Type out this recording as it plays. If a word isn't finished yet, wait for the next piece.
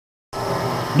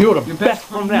You're the best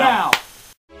from now.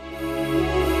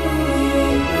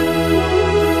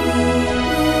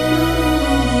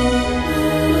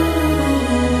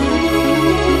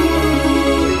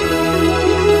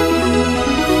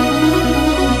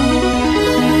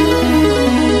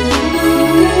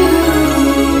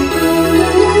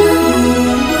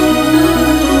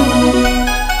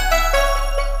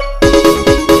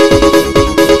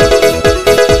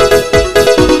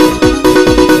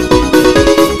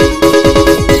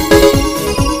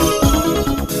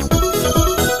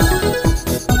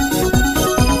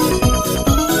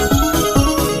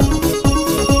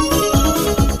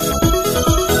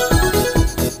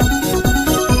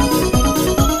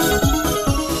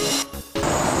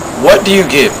 What do you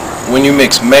get when you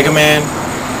mix Mega Man,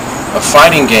 a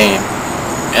fighting game,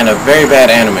 and a very bad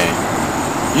anime?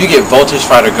 You get Voltage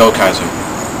Fighter Gowkaizer.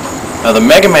 Now the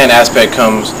Mega Man aspect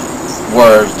comes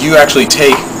where you actually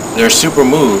take their super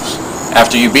moves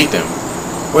after you beat them.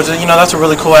 Which, you know, that's a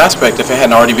really cool aspect if it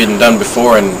hadn't already been done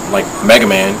before in, like, Mega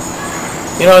Man.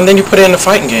 You know, and then you put it in a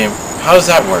fighting game. How does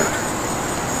that work?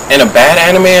 And a bad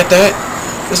anime at that?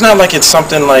 It's not like it's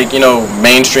something like, you know,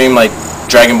 mainstream like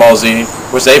Dragon Ball Z,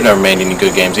 which they've never made any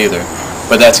good games either.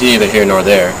 But that's neither here nor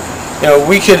there. You know,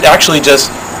 we could actually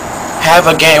just have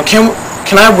a game. Can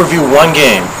I review one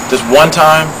game, just one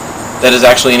time, that is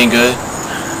actually any good?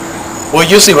 Well,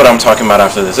 you'll see what I'm talking about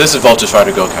after this. This is Voltage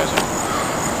Fighter Gowkaizer.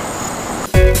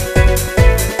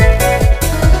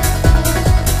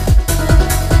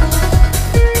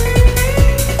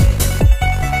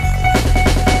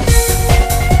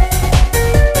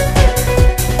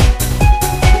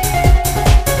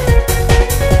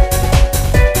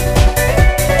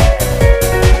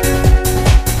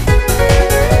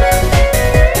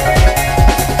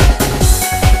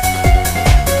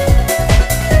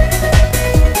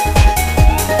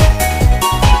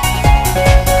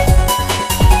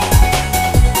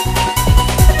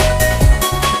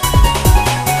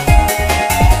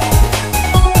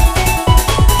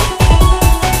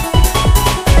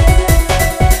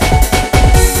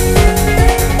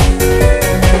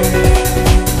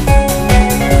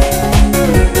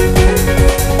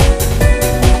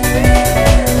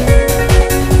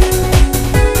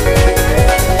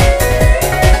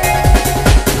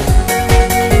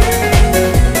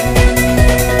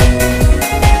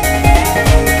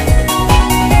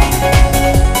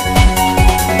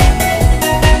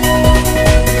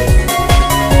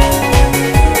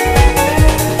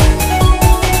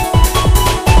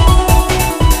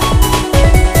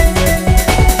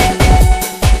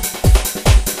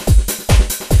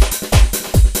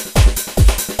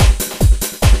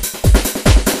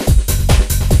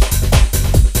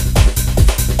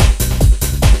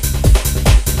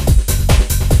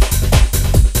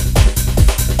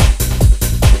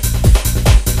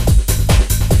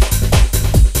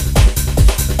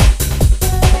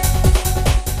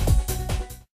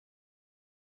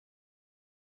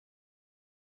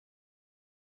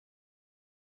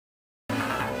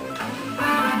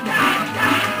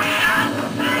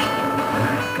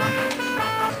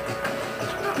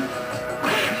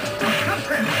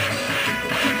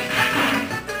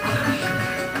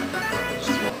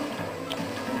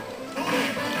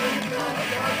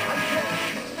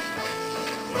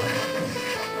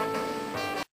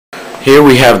 Here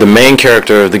we have the main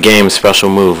character of the game's special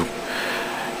move.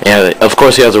 And of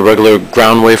course he has a regular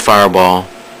ground wave fireball,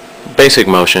 basic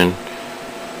motion,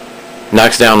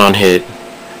 knocks down on hit,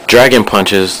 dragon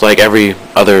punches like every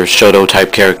other Shoto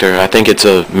type character. I think it's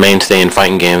a mainstay in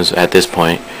fighting games at this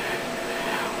point.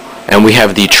 And we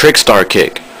have the Trick Star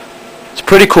Kick. It's a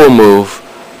pretty cool move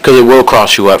because it will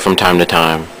cross you up from time to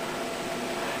time.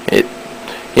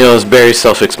 It's very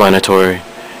self-explanatory.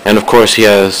 And of course he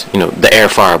has, the air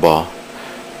fireball,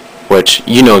 which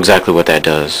you know exactly what that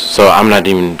does. So I'm not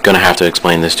even going to have to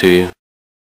explain this to you.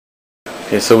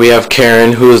 Okay, so we have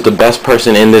Karen, who is the best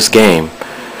person in this game.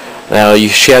 Now,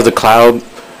 she has a cloud.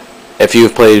 If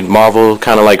you've played Marvel,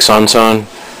 kind of like Sansan,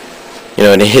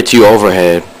 and it hits you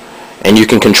overhead. And you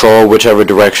can control whichever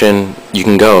direction you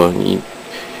can go.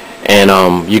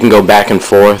 And you can go back and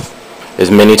forth as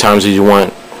many times as you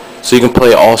want. So you can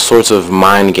play all sorts of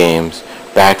mind games.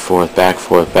 Back, forth, back,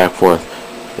 forth, back, forth.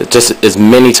 Just as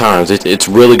many times. It's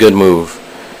a really good move.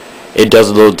 It does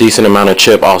a little decent amount of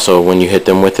chip also when you hit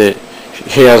them with it.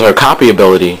 She has her copy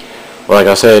ability. Like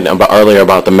I said earlier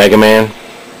about the Mega Man.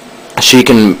 She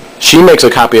makes a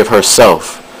copy of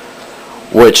herself.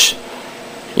 Which,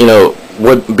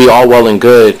 would be all well and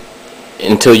good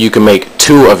until you can make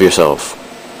two of yourself.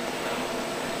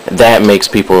 That makes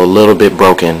people a little bit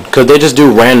broken. Because they just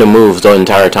do random moves the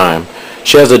entire time.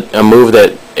 She has a move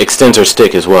that extends her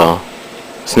stick as well.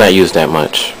 It's not used that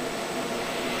much.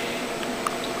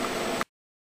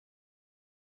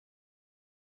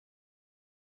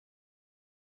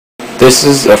 This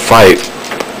is a fight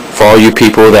for all you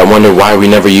people that wonder why we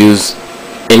never use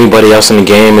anybody else in the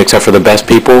game except for the best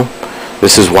people.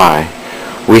 This is why.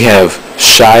 We have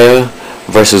Shia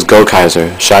versus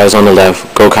Gowkaizer. Shia's on the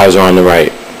left, Gowkaizer on the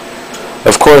right.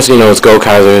 Of course, it's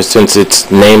Gowkaizer. Since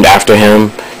it's named after him,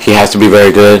 he has to be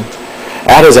very good.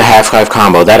 That is a half-life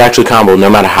combo. That actually comboed no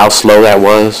matter how slow that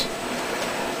was.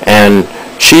 And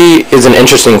she is an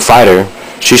interesting fighter.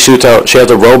 She has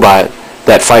a robot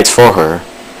that fights for her.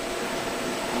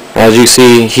 As you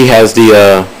see, he has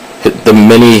the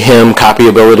mini him copy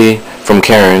ability from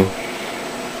Karen.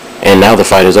 And now the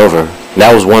fight is over.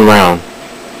 That was one round.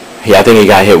 I think he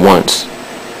got hit once.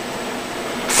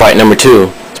 Fight number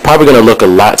 2. It's probably going to look a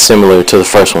lot similar to the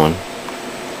first one.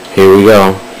 Here we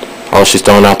go. Oh, she's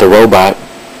throwing out the robot.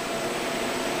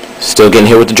 Still getting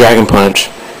hit with the dragon punch.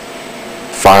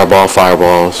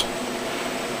 Fireballs.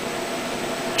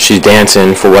 She's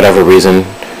dancing for whatever reason.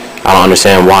 I don't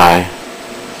understand why.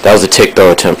 That was a tick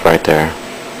throw attempt right there.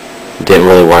 Didn't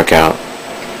really work out.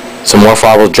 Some more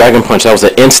fireballs. Dragon punch. That was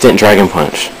an instant dragon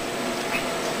punch.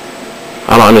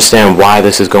 I don't understand why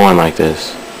this is going like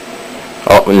this.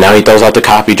 Oh, now he throws out the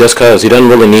copy just because. He doesn't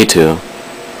really need to.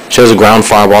 Shows a ground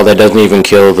fireball that doesn't even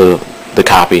kill the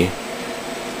copy.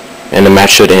 And the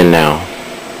match should end now.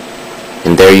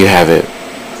 And there you have it.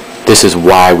 This is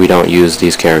why we don't use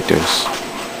these characters.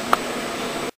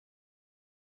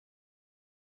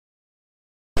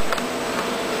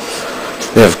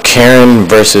 We have Karen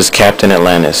versus Captain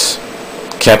Atlantis.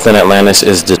 Captain Atlantis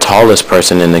is the tallest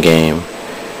person in the game.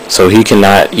 So he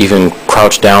cannot even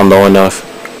crouch down low enough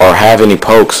or have any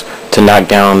pokes to knock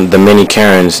down the mini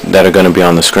Karens that are going to be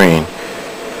on the screen.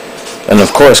 And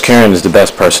of course, Karen is the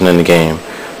best person in the game.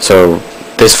 So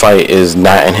this fight is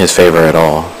not in his favor at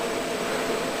all.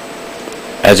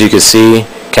 As you can see,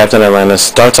 Captain Atlantis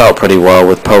starts out pretty well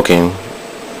with poking,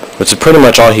 which is pretty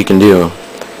much all he can do.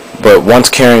 But once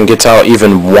Karen gets out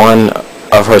even one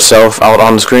of herself out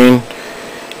on the screen,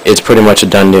 it's pretty much a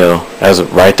done deal. As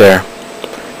right there.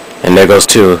 And there goes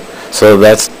 2. So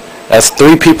that's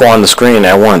 3 people on the screen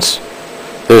at once.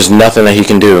 There's nothing that he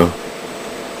can do.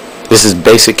 This is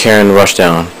basic Karen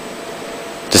rushdown.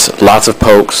 Just lots of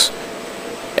pokes.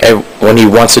 When he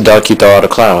wants to duck, you throw out a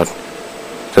cloud.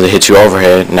 Because it hits you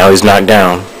overhead. Now he's knocked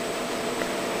down.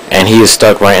 And he is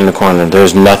stuck right in the corner.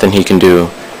 There's nothing he can do.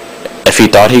 If he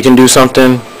thought he can do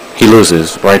something, he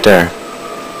loses right there.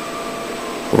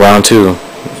 Round 2.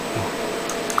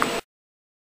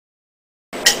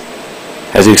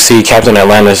 As you see, Captain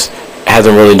Atlantis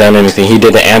hasn't really done anything. He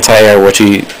did the anti-air, which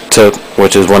he took,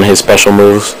 which is one of his special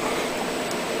moves.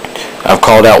 I've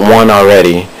called out 1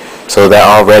 already, so that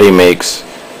already makes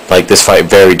this fight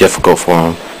very difficult for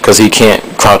him, because he can't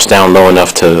crouch down low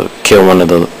enough to kill one of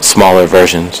the smaller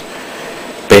versions.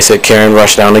 Basic Karen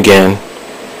rush down again.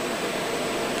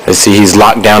 You see, he's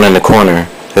locked down in the corner.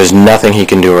 There's nothing he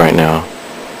can do right now.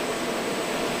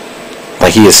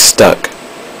 He is stuck.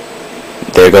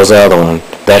 There goes the other one.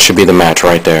 That should be the match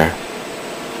right there.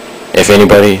 If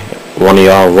anybody, one of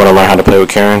y'all, want to learn how to play with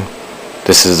Karen,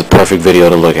 this is a perfect video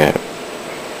to look at.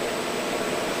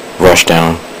 Rush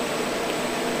down.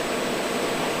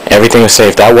 Everything is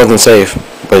safe. That wasn't safe,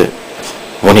 but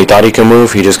when he thought he could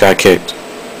move, he just got kicked.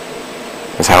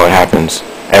 That's how it happens.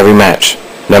 Every match,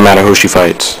 no matter who she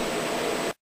fights.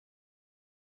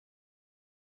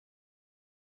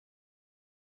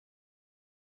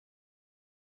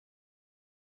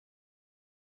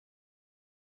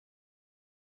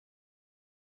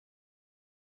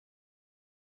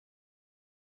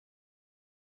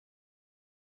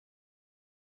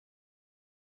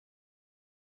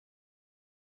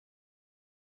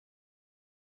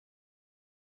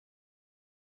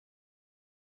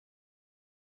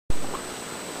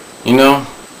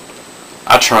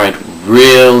 I tried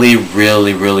really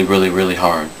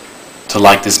hard to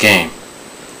like this game.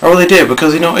 I really did,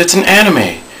 because it's an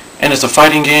anime and it's a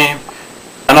fighting game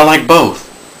and I like both.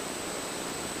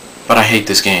 But I hate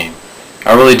this game.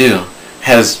 I really do. It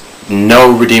has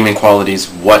no redeeming qualities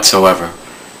whatsoever.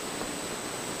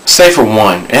 Save for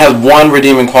one. It has one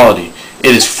redeeming quality.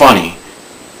 It is funny.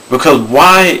 Because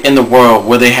why in the world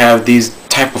would they have these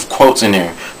type of quotes in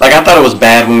there? I thought it was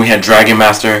bad when we had Dragon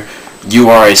Master, "You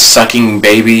are a sucking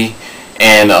baby,"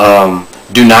 and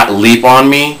 "Do not leap on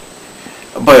me."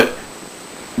 But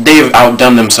they've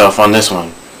outdone themselves on this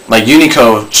one.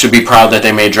 Unico should be proud that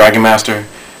they made Dragon Master,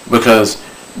 because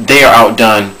they are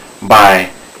outdone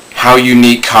by how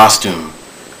unique costume.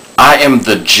 "I am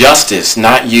the justice,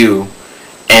 not you."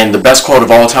 And the best quote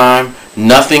of all time,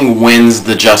 nothing wins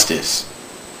the justice.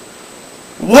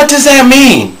 What does that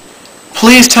mean?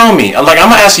 Please tell me. Like, I'm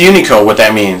gonna ask Unico what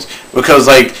that means, because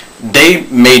like they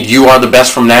made "You Are the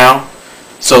Best from Now,"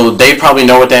 so they probably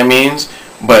know what that means.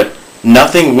 But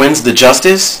nothing wins the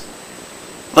justice.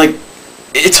 Like,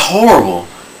 it's horrible.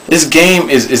 This game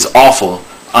is awful,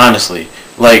 honestly.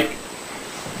 Like,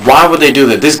 why would they do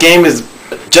that? This game is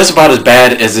just about as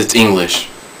bad as its English.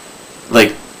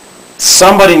 Like,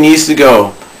 somebody needs to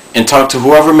go and talk to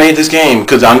whoever made this game,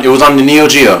 because it was on the Neo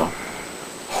Geo.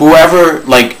 Whoever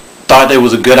like thought it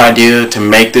was a good idea to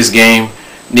make this game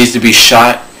needs to be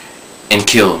shot and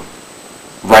killed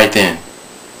right then.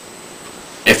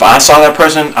 If I saw that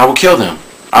person, I would kill them.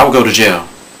 I would go to jail,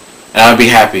 and I'd be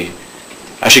happy.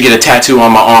 I should get a tattoo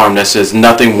on my arm that says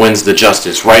 "Nothing wins the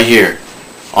justice" right here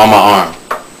on my arm,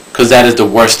 because that is the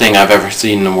worst thing I've ever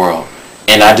seen in the world,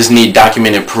 and I just need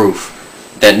documented proof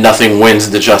that nothing wins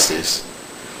the justice.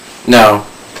 Now,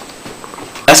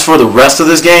 as for the rest of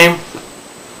this game,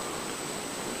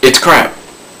 it's crap.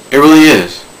 It really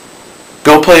is.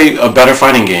 Go play a better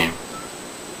fighting game.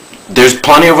 There's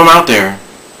plenty of them out there.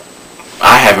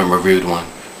 I haven't reviewed one,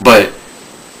 but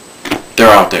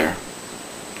they're out there.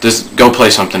 Just go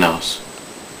play something else,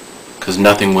 because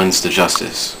nothing wins the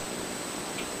justice.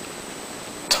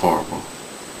 It's horrible.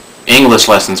 English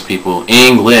lessons, people.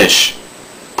 English.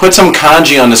 Put some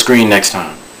kanji on the screen next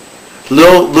time.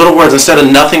 Little words. Instead of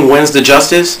 "nothing wins the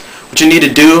justice," what you need to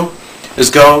do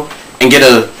is go and get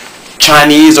a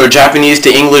Chinese or Japanese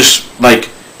to English like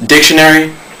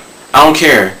dictionary. I don't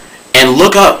care. And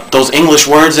look up those English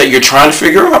words that you're trying to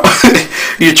figure out.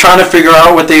 You're trying to figure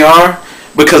out what they are,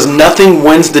 because "nothing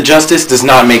wins the justice" does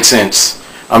not make sense.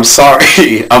 I'm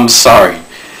sorry. I'm sorry.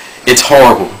 It's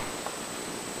horrible.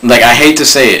 Like, I hate to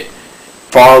say it.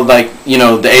 For all, like, you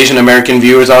know, the Asian American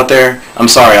viewers out there, I'm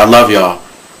sorry. I love y'all.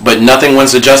 But "nothing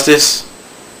wins the justice"?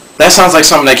 That sounds like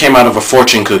something that came out of a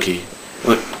fortune cookie.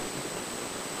 Look,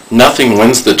 nothing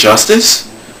wins the justice?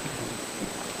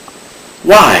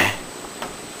 Why?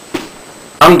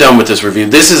 I'm done with this review.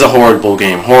 This is a horrible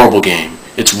game. Horrible game.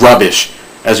 It's rubbish,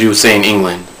 as you would say in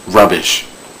England. Rubbish.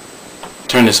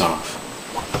 Turn this off.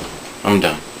 I'm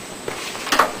done.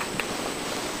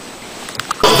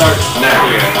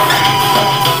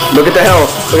 Look at the health.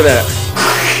 Look at that.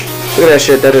 Look at that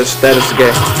shit. That is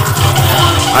gay.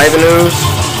 Ivanus.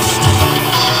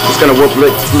 He's gonna whoop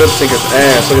lip syncer's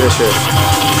ass. Look at this shit.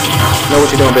 Know what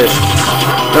you're doing, bitch.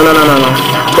 No.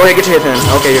 Go ahead, get your hit in.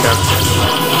 Okay, you're done.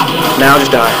 Now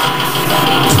just die.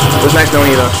 What's Max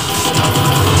Noni though?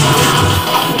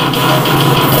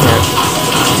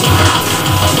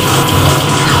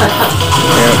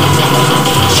 Yeah.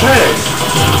 Trey.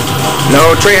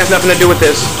 No, Trey has nothing to do with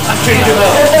this.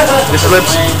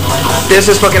 This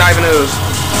is fucking Ivanus.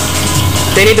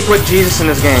 They need to put Jesus in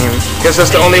this game, because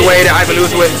that's the only way that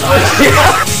Ivanus would.